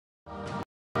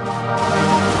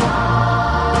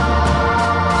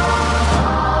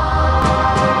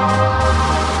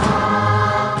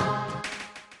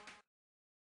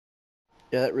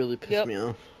Yeah, that really pissed me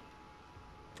off.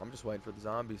 I'm just waiting for the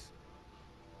zombies.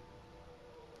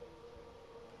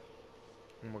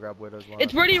 I'm gonna grab Widow's line.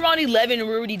 It's already around 11 and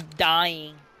we're already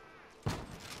dying.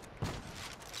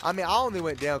 I mean, I only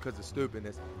went down because of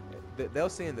stupidness. They'll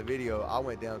see in the video, I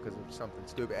went down because of something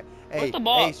stupid. Hey,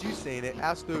 Ace, you seen it.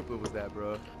 How stupid was that,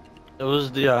 bro? It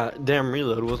was the damn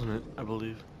reload, wasn't it? I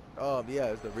believe. Yeah,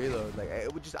 it was the reload. Like,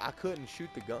 it would just, I couldn't shoot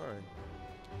the gun.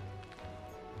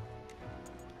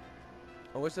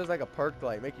 I wish there was like a perk to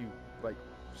like make you like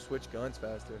switch guns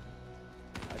faster.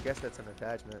 I guess that's an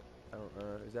attachment. I don't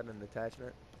know. Is that an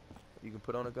attachment you can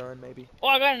put on a gun, maybe? Oh,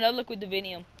 I got another liquid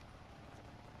divinium.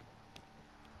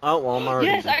 Oh, well, I'm already.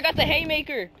 Yes, I got the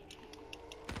haymaker.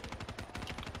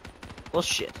 Well,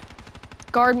 shit.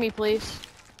 Guard me, please.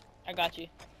 I got you.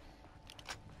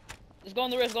 Just go on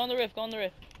the rift, go on the rift, go on the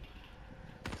rift.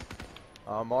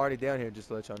 I'm already down here, just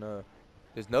to let y'all know.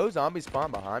 There's no zombies spawn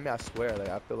behind me, I swear. Like,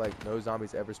 I feel like no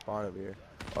zombies ever spawn over here.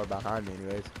 Or behind me,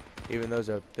 anyways. Even though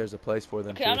there's a place for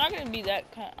them, okay, too. I'm not gonna be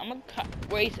that kind.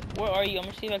 Wait, where are you? I'm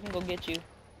gonna see if I can go get you.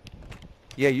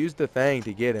 Yeah, use the thing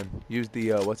to get him. Use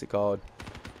the, what's it called?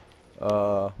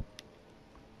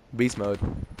 Beast mode.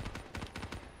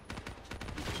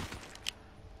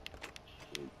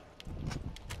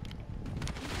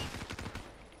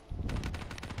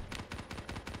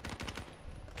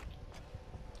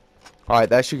 Alright,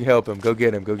 that should help him. Go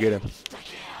get him. Go get him.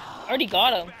 I already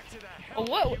got him. Oh,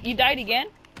 what? You died again?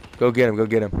 Go get him. Go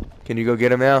get him. Can you go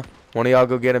get him now? One of y'all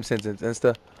go get him since it's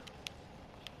Insta.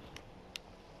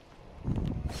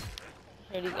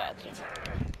 Already got him.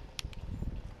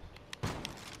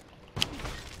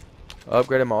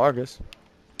 Upgraded my Argus.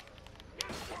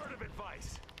 Word of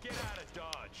advice. Get out of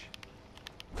Dodge.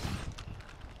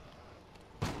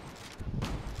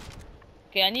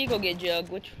 Okay, I need to go get Jug.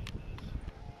 Which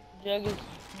Jug is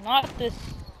not this?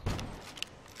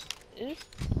 Is?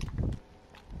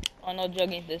 Oh no,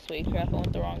 Jug ain't this way. Crap, I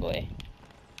went the wrong way.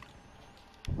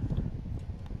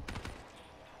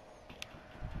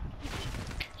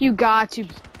 You got to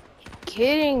be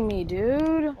kidding me,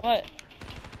 dude. What?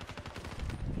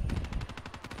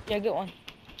 Yeah, get one.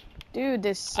 Dude,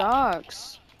 this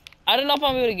sucks. I don't know if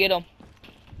I'm able to get him.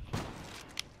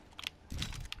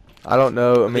 I don't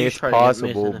know. I mean, it's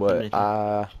possible, but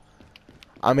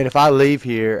I mean, if I leave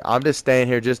here, I'm just staying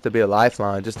here just to be a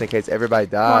lifeline, just in case everybody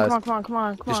dies. Come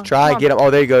on. Just try and get him.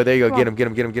 Oh, there you go. There you go. Get him. Get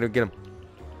him. Get him. Get him. Get him.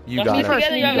 You got him.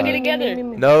 Together, y'all get together.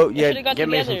 No, yeah. Get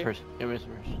Mason first. Get Mason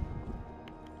first.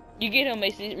 You get him,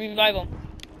 Mason. Revive him.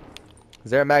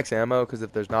 Is there max ammo? Because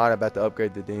if there's not, I'm about to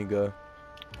upgrade the dingo.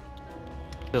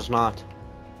 There's not.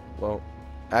 Well,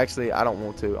 actually, I don't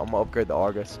want to. I'm gonna upgrade the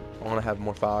Argus. I want to have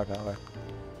more firepower.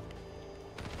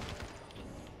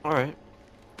 All right.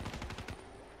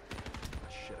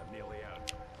 Shit, I'm nearly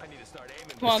out. I need to start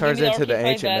aiming. Come on, This turns give me into the RP5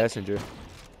 ancient back. messenger.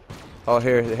 Oh,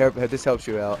 here, this helps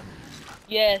you out.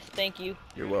 Yes, thank you.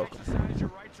 You're welcome. Exercise your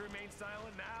right to remain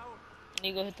silent now. I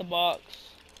need to go hit the box.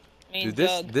 Dude,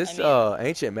 this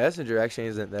ancient messenger actually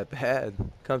isn't that bad.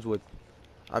 Comes with,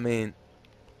 I mean,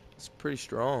 it's pretty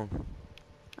strong.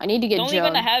 I need to get Don't Jug.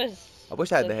 even have his. I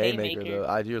wish I had the haymaker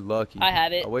though. You're lucky. I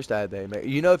have it. I wish I had the haymaker.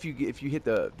 You know, if you hit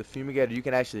the fumigator, you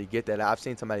can actually get that out. I've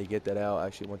seen somebody get that out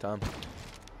actually one time.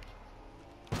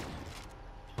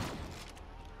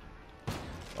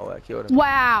 Oh, that killed him.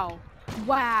 Wow.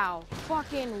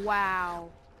 Fucking wow.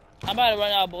 I'm about to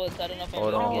run out of bullets. I don't know if I'm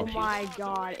Hold gonna on. Oh get you. my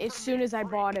god. As soon as I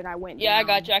bought it, I went Yeah, I down.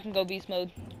 got you. I can go beast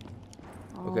mode.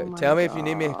 Okay, Oh tell me my if you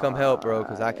need me to come help, bro,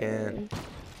 because I can.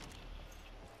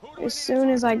 As soon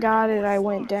as I got it, I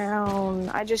went down.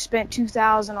 I just spent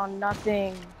 2,000 on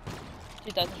nothing.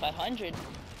 2,500.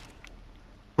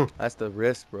 That's the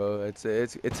risk, bro. It's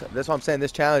that's what I'm saying.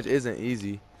 This challenge isn't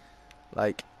easy.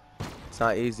 Like, it's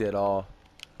not easy at all.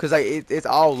 Cause like it's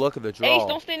all luck of the draw. Ace,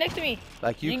 don't stay next to me.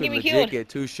 Like you can could get me legit killed. get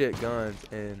 2 shit guns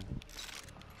and.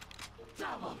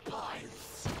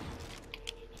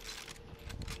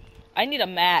 I need a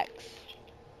max.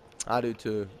 I do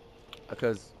too,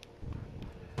 because.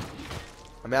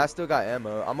 I mean, I still got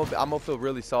ammo. I'm gonna feel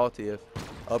really salty if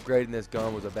upgrading this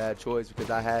gun was a bad choice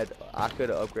because I could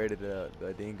have upgraded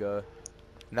the dingo.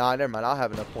 Nah, never mind. I'll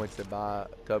have enough points to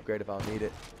upgrade if I need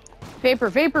it.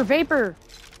 Vapor.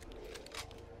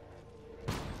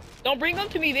 Don't bring them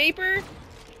to me, Vapor.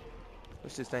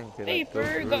 What's this thing? Okay, like,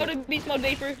 Vapor, go to beast mode,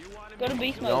 Vapor. Go to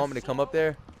beast You want mode. me to come up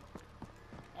there?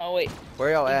 Oh wait.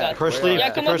 Where y'all at? First Where leave. y'all Yeah,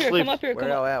 at? come up First here. leave. Come up here. Where Come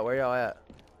y'all up. at? Where y'all at?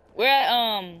 We're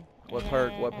at What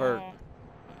perk? What perk?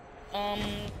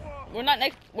 We're not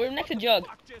next. We're next to Jug.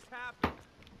 What just happened?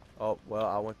 Oh, well,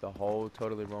 I went the whole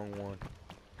totally wrong one.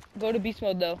 Go to beast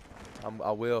mode though.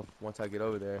 I will once I get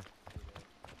over there.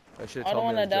 I should I have don't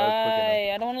told me wanna it was jug quick enough.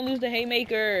 die. I don't wanna lose the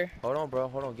haymaker. Hold on, bro.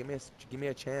 Hold on. Give me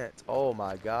a chance. Oh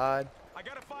my God. I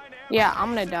gotta find ammo. Yeah, I'm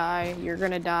gonna die. You're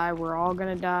gonna die. We're all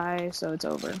gonna die. So it's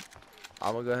over.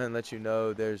 I'm gonna go ahead and let you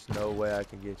know there's no way I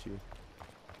can get you.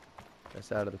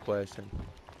 That's out of the question.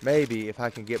 Maybe if I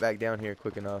can get back down here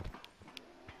quick enough.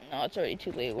 No, it's already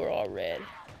too late. We're all red.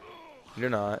 You're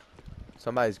not.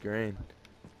 Somebody's green.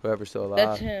 Whoever's still alive.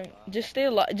 That's him. Just stay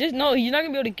alive. Just no, you're not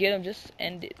gonna be able to get him. Just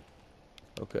end it.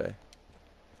 Okay.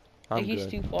 Like I'm he's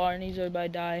good. too far and he's about to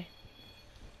die.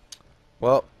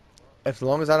 Well, as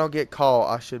long as I don't get caught,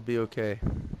 I should be okay.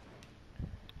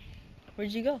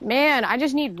 Where'd you go? Man, I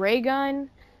just need ray gun,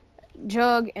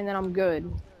 jug, and then I'm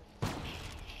good.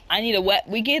 I need a wet.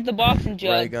 We get the box and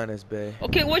Ray jug. gun is big.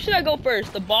 Okay, where should I go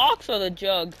first? The box or the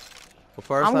jug? Well,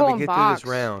 first I'm let me going get box.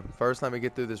 through this round. First let me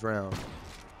get through this round.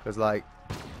 Cause like,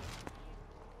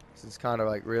 this is kind of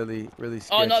like really sketchy.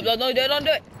 Oh no, don't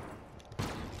do it.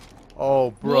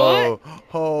 Oh, bro. What?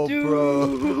 Oh,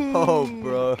 bro. Oh,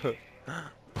 bro.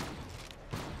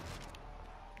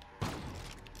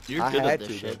 You're I good had at this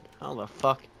to, shit. How the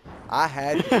fuck? I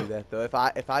had to do that though.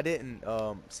 If I didn't,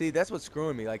 see, that's what's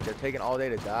screwing me. Like they're taking all day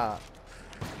to die.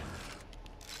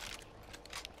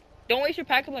 Don't waste your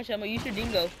pack-a-punch ammo. Use your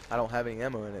dingo. I don't have any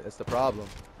ammo in it. That's the problem.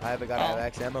 I haven't got Oh.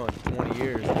 max ammo in 20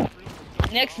 years.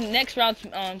 Next round's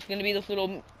gonna be those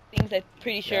little things. I'm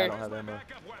pretty Yeah, sure. I don't have ammo.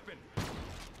 Backup weapon.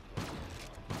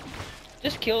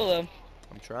 Just kill them.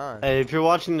 I'm trying. Hey, if you're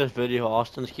watching this video,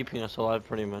 Austin's keeping us alive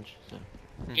pretty much. So.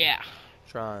 Yeah.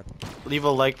 Trying. Leave a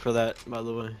like for that, by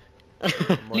the way.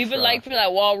 More Leave a try. like for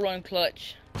that wall run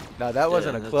clutch. No, that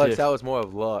wasn't a that's clutch. it. That was more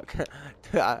of luck.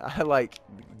 I like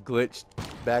glitched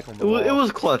back on the wall. It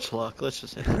was clutch luck. Let's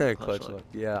just say clutch luck.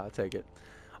 Yeah, I'll take it.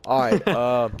 All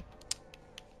right.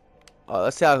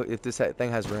 Let's see if this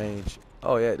thing has range.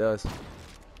 Oh yeah, it does.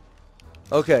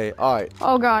 Okay. All right.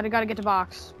 Oh god, I gotta get to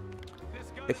box.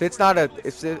 If it's not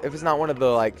if it's not one of the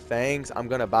like things, I'm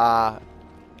gonna buy.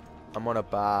 Let's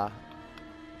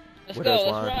Widow's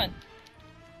go. Let's line.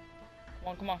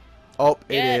 run. Come on. Oh,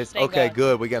 it Yes, is. thank Okay, God.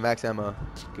 good. We got max ammo.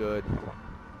 Good.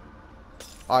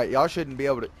 All right, y'all shouldn't be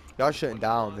able to. Y'all shouldn't die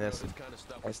on this.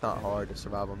 It's not hard to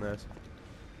survive on this.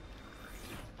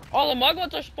 All the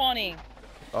muglets are spawning.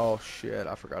 Oh shit!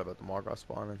 I forgot about the Margot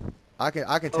spawning. I can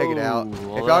take it out. well, If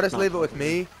y'all that's just not leave it with fun.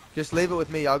 me, just leave it with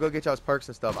me. Y'all go get y'all's perks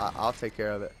and stuff. I'll take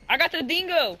care of it. I got the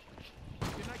dingo.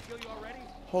 Didn't I kill you already?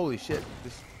 Holy shit!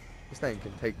 This thing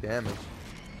can take damage.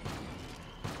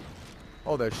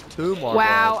 Oh, there's two Margots.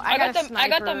 Wow, I got a the I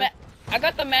got the sniper. I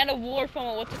got the man of war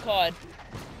from what's it called?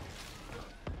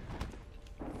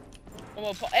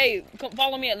 Hey, come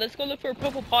follow me. Let's go look for a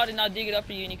purple pot and I'll dig it up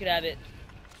for you and you can have it.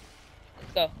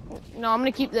 Let's go. No, I'm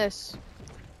gonna keep this.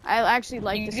 I actually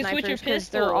like You the can switch your snipers because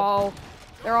pistol.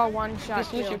 they're all one shot Just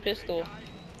switch kill. your pistol.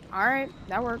 All right,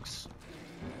 that works.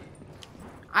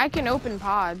 I can open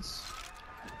pods.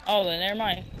 Oh, then never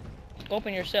mind.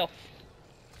 Open yourself.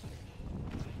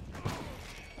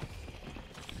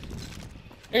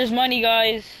 There's money,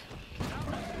 guys.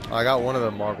 I got one of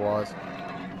them Margots.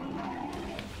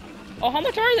 Oh, how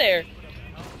much are there?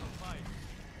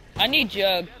 I need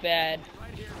jug bad.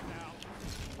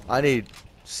 I need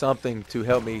something to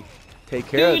help me take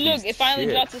care of Dude, look, these it finally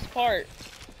shits. dropped this part.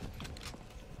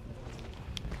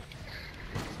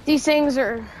 These things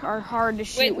are hard to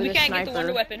shoot Wait, with we a can't sniper. get the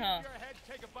wonder weapon, huh? Go ahead,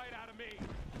 take a bite out of me.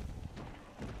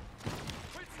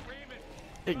 Quit screaming.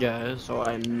 Hey guys, so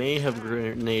I may have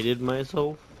grenaded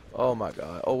myself. Oh my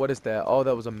god. Oh, what is that? Oh,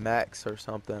 that was a max or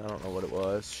something. I don't know what it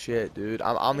was. Shit, dude.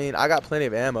 I mean, I got plenty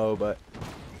of ammo, but...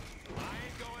 I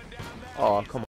ain't going down that Oh, easy. come on.